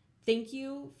 "Thank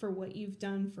you for what you've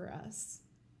done for us.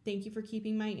 Thank you for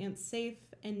keeping my aunt safe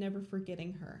and never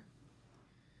forgetting her."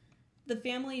 The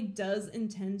family does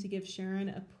intend to give Sharon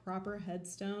a proper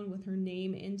headstone with her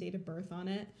name and date of birth on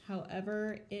it.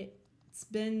 However, it's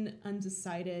been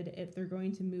undecided if they're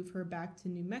going to move her back to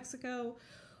New Mexico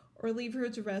or leave her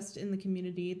to rest in the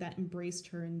community that embraced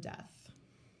her in death.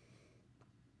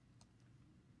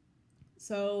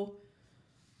 So,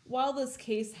 while this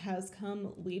case has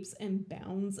come leaps and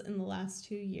bounds in the last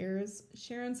 2 years,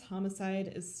 Sharon's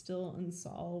homicide is still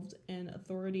unsolved and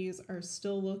authorities are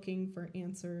still looking for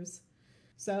answers.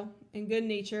 So, in good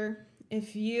nature,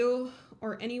 if you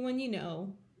or anyone you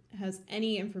know has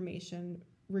any information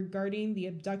regarding the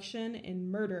abduction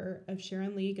and murder of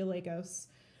Sharon Lee Gallegos,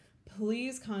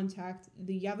 please contact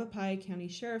the Yavapai County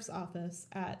Sheriff's Office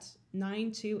at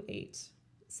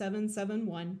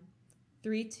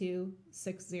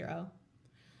 928-771-3260.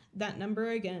 That number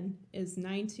again is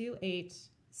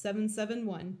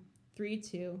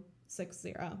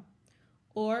 928-771-3260.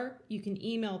 Or you can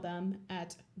email them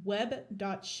at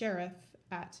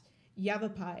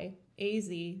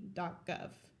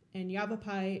web.sheriff@yavapai.az.gov. And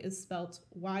Yavapai is spelled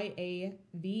Yavapai.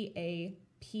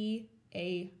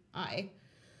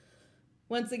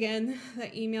 Once again,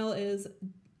 the email is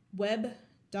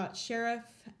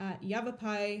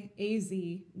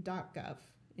web.sheriff@yavapai.az.gov.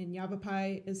 And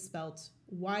Yavapai is spelled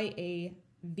Yavapai.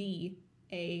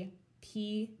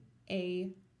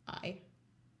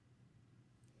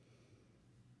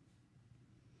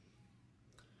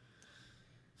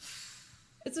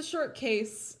 It's a short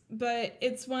case, but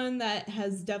it's one that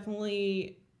has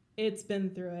definitely, it's been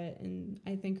through it, and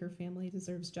I think her family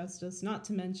deserves justice, not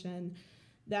to mention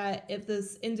that if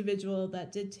this individual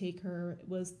that did take her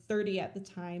was 30 at the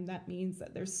time, that means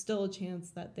that there's still a chance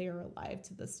that they are alive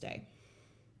to this day.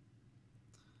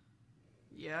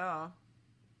 Yeah.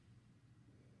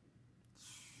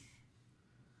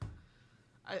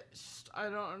 I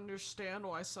don't understand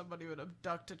why somebody would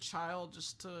abduct a child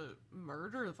just to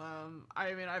murder them.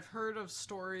 I mean, I've heard of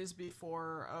stories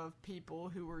before of people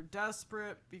who were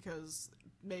desperate because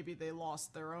maybe they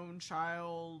lost their own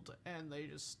child and they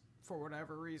just, for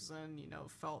whatever reason, you know,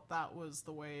 felt that was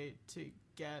the way to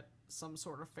get some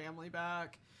sort of family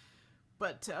back.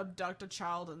 But to abduct a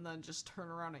child and then just turn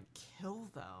around and kill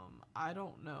them, I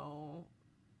don't know.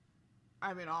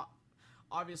 I mean,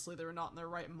 obviously they were not in their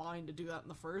right mind to do that in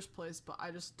the first place, but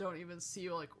I just don't even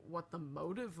see, like, what the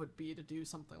motive would be to do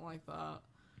something like that.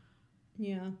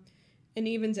 Yeah. And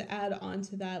even to add on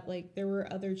to that, like, there were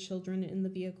other children in the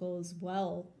vehicle as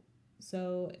well.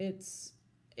 So it's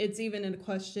even a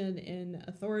question in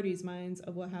authorities' minds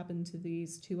of what happened to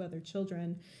these two other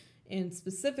children. And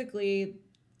specifically,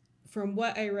 from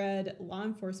what I read, law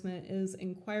enforcement is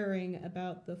inquiring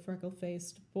about the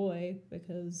freckle-faced boy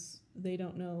because they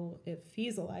don't know if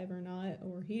he's alive or not,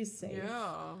 or he's safe.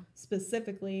 Yeah.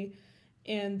 Specifically.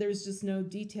 And there's just no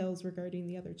details regarding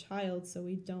the other child, so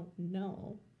we don't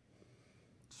know.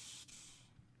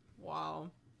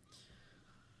 Wow.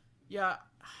 Yeah,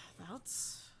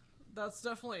 that's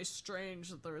definitely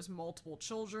strange that there was multiple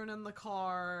children in the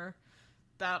car.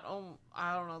 That,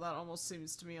 I don't know, that almost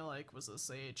seems to me like, was this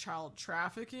a child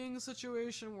trafficking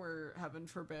situation where, heaven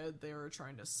forbid, they were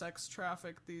trying to sex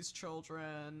traffic these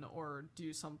children or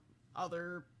do some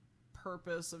other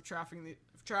purpose of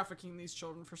trafficking these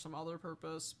children for some other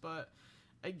purpose. But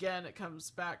again, it comes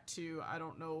back to, I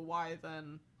don't know why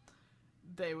then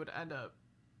they would end up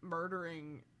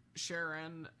murdering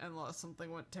Sharon unless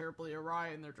something went terribly awry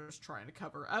and they're just trying to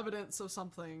cover evidence of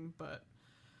something. But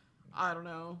I don't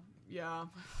know. Yeah,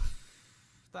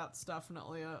 that's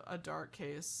definitely a dark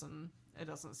case, and it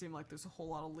doesn't seem like there's a whole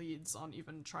lot of leads on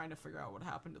even trying to figure out what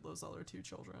happened to those other two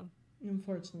children.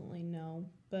 Unfortunately, no.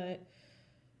 But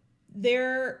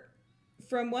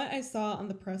from what I saw on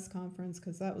the press conference,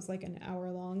 because that was like an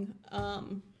hour long,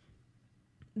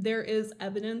 there is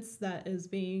evidence that is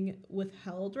being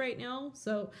withheld right now.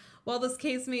 So while this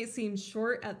case may seem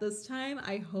short at this time,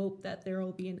 I hope that there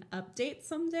will be an update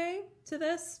someday to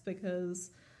this,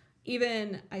 because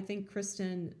even I think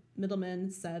Kristen Middleman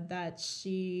said that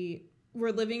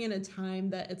we're living in a time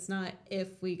that it's not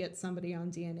if we get somebody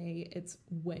on DNA, it's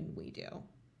when we do.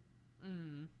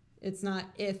 It's not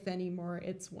if anymore,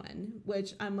 it's when,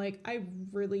 which I'm like, I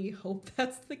really hope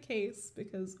that's the case,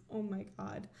 because oh my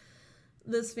God,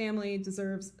 this family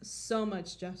deserves so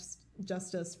much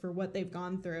justice for what they've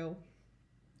gone through.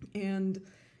 And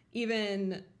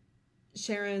even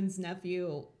Sharon's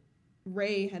nephew,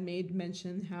 Ray, had made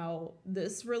mention how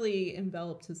this really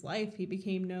enveloped his life. He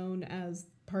became known as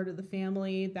part of the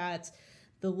family that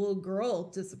the little girl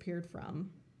disappeared from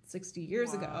 60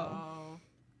 years ago,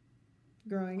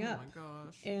 growing up. Oh my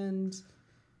gosh. And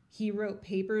he wrote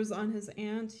papers on his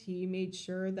aunt. He made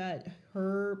sure that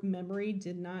her memory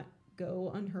did not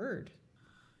go unheard.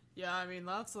 Yeah, I mean,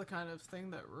 that's the kind of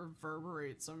thing that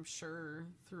reverberates, I'm sure,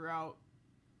 throughout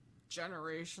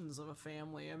generations of a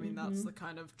family. I mean, that's the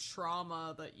kind of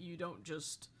trauma that you don't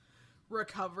just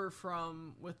recover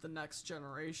from with the next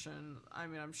generation. I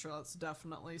mean, I'm sure that's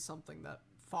definitely something that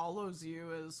follows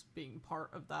you as being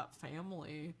part of that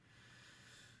family.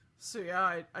 So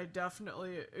yeah, I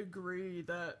definitely agree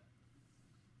that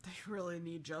they really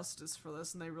need justice for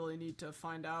this, and they really need to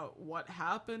find out what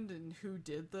happened and who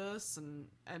did this,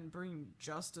 and bring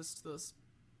justice to this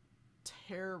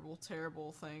terrible,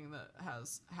 terrible thing that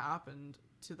has happened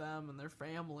to them and their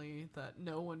family that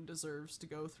no one deserves to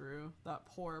go through. That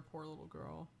poor, poor little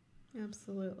girl.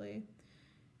 Absolutely.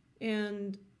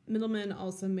 And Middleman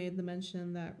also made the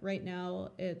mention that right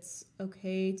now it's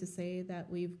okay to say that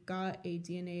we've got a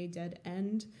DNA dead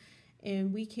end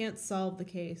and we can't solve the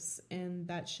case, and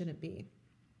that shouldn't be.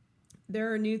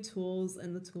 There are new tools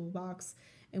in the toolbox,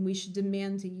 and we should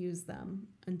demand to use them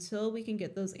until we can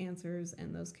get those answers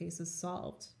and those cases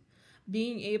solved.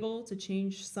 Being able to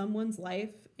change someone's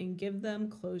life and give them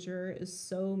closure is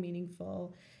so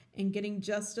meaningful, and getting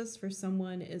justice for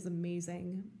someone is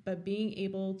amazing, but being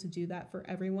able to do that for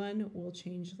everyone will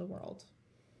change the world.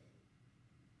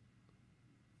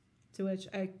 To which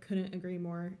I couldn't agree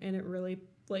more, and it really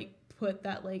put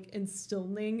that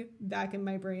instilling back in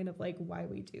my brain of why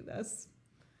we do this.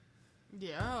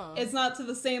 Yeah. It's not to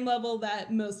the same level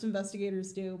that most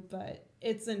investigators do, but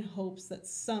it's in hopes that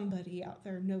somebody out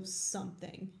there knows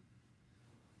something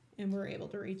and we're able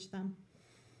to reach them.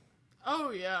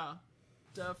 Oh, yeah.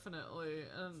 Definitely.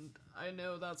 And I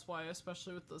know that's why,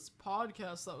 especially with this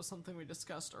podcast, that was something we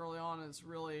discussed early on, is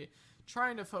really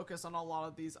trying to focus on a lot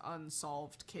of these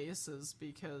unsolved cases,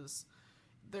 because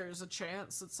there's a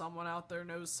chance that someone out there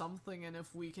knows something, and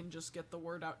if we can just get the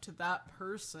word out to that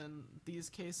person, these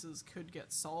cases could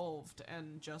get solved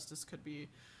and justice could be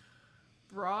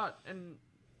brought, and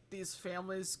these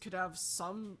families could have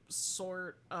some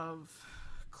sort of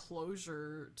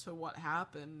closure to what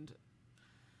happened,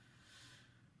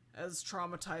 as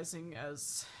traumatizing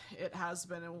as it has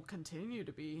been and will continue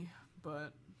to be.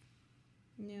 But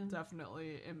yeah,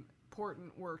 definitely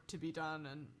important work to be done,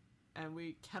 and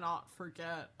we cannot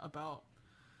forget about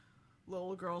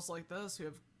little girls like this who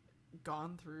have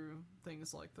gone through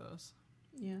things like this.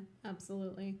 Yeah,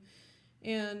 absolutely.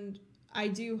 And I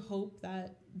do hope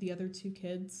that the other two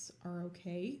kids are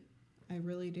okay. I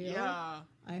really do. Yeah,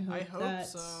 I hope that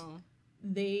so.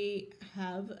 They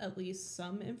have at least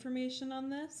some information on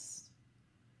this,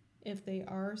 if they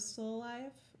are still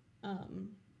alive.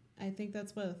 I think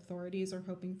that's what authorities are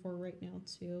hoping for right now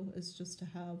too, is just to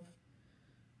have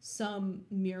some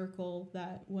miracle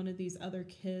that one of these other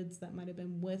kids that might have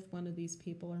been with one of these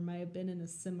people, or might have been in a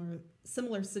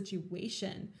similar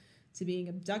situation to being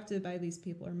abducted by these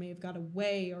people, or may have got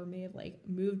away, or may have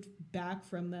moved back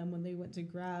from them when they went to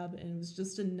grab, and it was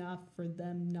just enough for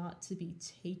them not to be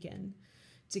taken,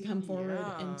 to come forward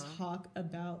and talk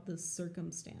about the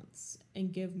circumstance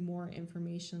and give more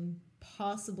information,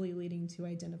 possibly leading to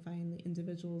identifying the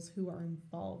individuals who are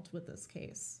involved with this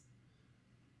case.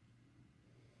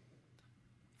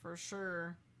 For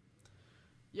sure.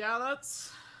 Yeah,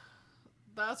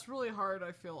 that's really hard,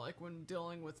 I feel like, when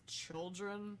dealing with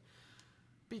children,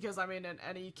 because I mean, in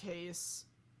any case,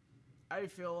 I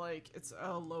feel like it's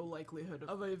a low likelihood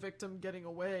of a victim getting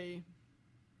away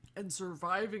and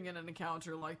surviving in an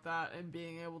encounter like that and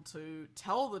being able to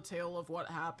tell the tale of what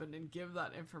happened and give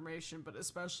that information. But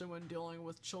especially when dealing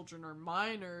with children or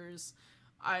minors,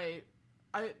 I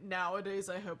nowadays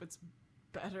I hope it's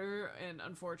better, and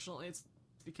unfortunately it's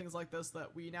things like this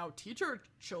that we now teach our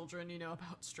children, you know,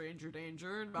 about stranger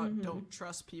danger and about don't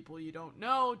trust people you don't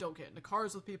know, don't get into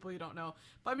cars with people you don't know.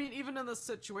 But I mean, even in this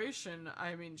situation,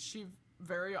 I mean, she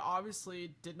very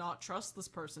obviously did not trust this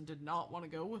person, did not want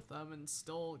to go with them, and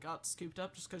still got scooped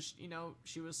up just because, you know,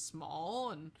 she was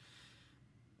small. And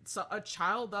so a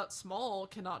child that small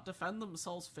cannot defend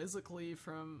themselves physically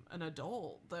from an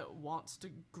adult that wants to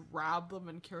grab them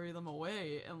and carry them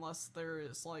away unless there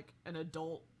is like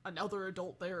another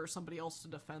adult there or somebody else to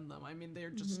defend them. I mean, they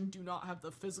just do not have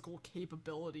the physical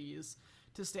capabilities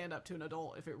to stand up to an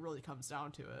adult if it really comes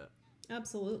down to it.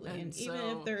 Absolutely. And even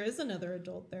if there is another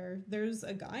adult there, there's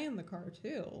a guy in the car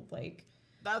too. Like,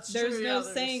 that's there's true. no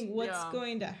saying what's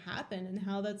going to happen and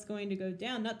how that's going to go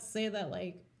down. Not to say that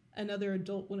like another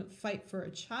adult wouldn't fight for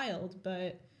a child,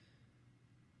 but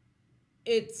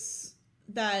it's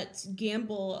that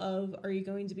gamble of, are you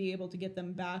going to be able to get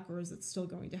them back, or is it still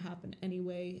going to happen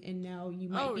anyway? And now you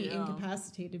might be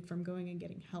incapacitated from going and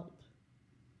getting help.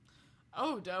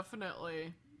 Oh,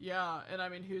 definitely. Yeah, and I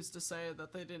mean, who's to say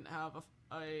that they didn't have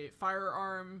a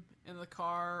firearm in the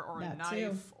car or a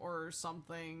knife or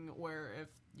something where if,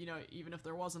 you know, even if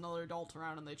there was another adult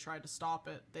around and they tried to stop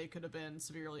it, they could have been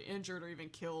severely injured or even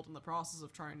killed in the process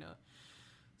of trying to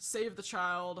save the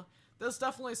child. This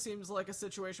definitely seems like a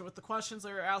situation with the questions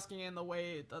they were asking and the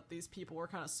way that these people were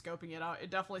kind of scoping it out. It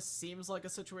definitely seems like a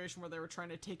situation where they were trying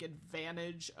to take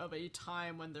advantage of a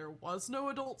time when there was no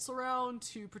adults around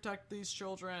to protect these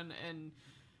children and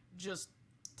just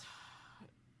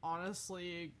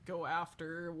honestly go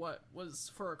after what was,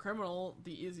 for a criminal,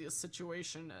 the easiest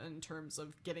situation in terms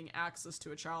of getting access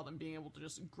to a child and being able to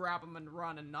just grab them and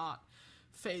run and not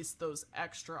face those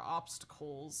extra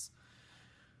obstacles.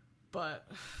 But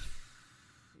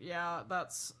yeah,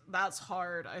 that's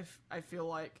hard. I feel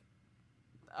like,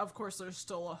 of course there's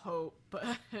still a hope, but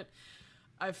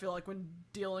I feel like when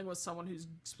dealing with someone who's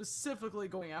specifically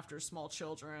going after small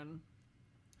children,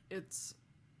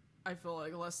 I feel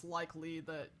like less likely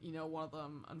that, you know, one of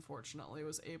them unfortunately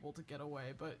was able to get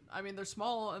away. But I mean, they're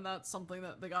small and that's something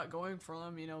that they got going for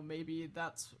them. You know, maybe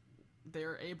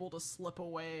they're able to slip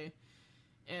away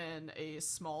in a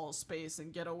small space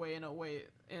and get away in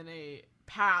a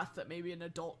path that maybe an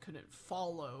adult couldn't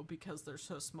follow because they're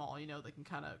so small. You know, they can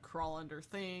kind of crawl under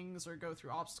things or go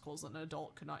through obstacles that an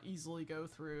adult could not easily go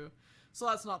through. So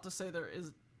that's not to say there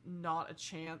is not a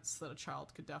chance that a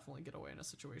child could definitely get away in a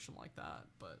situation like that.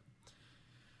 But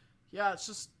yeah, it's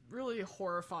just really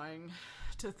horrifying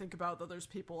to think about that there's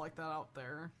people like that out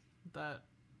there that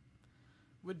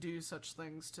would do such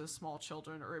things to small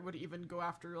children, or it would even go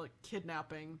after like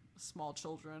kidnapping small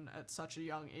children at such a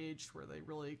young age where they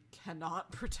really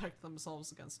cannot protect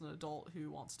themselves against an adult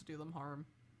who wants to do them harm.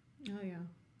 Oh yeah,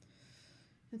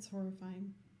 it's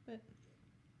horrifying. But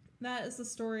that is the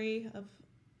story of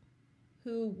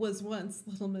who was once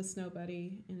Little Miss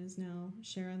Nobody and is now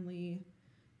Sharon Lee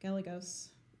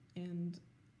Gallegos, and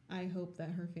I hope that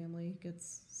her family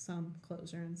gets some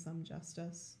closure and some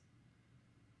justice.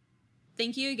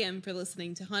 Thank you again for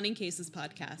listening to Haunting Cases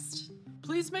Podcast.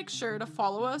 Please make sure to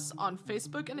follow us on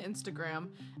Facebook and Instagram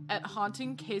at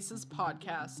Haunting Cases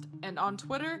Podcast and on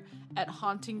Twitter at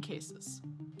Haunting Cases.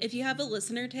 If you have a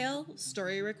listener tale,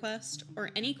 story request, or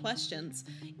any questions,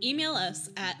 email us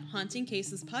at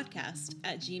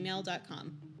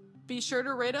hauntingcasespodcast@gmail.com. Be sure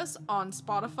to rate us on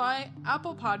Spotify,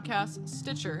 Apple Podcasts,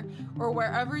 Stitcher, or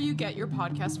wherever you get your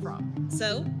podcasts from.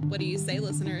 So, what do you say,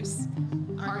 listeners?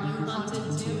 Are you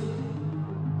haunted too?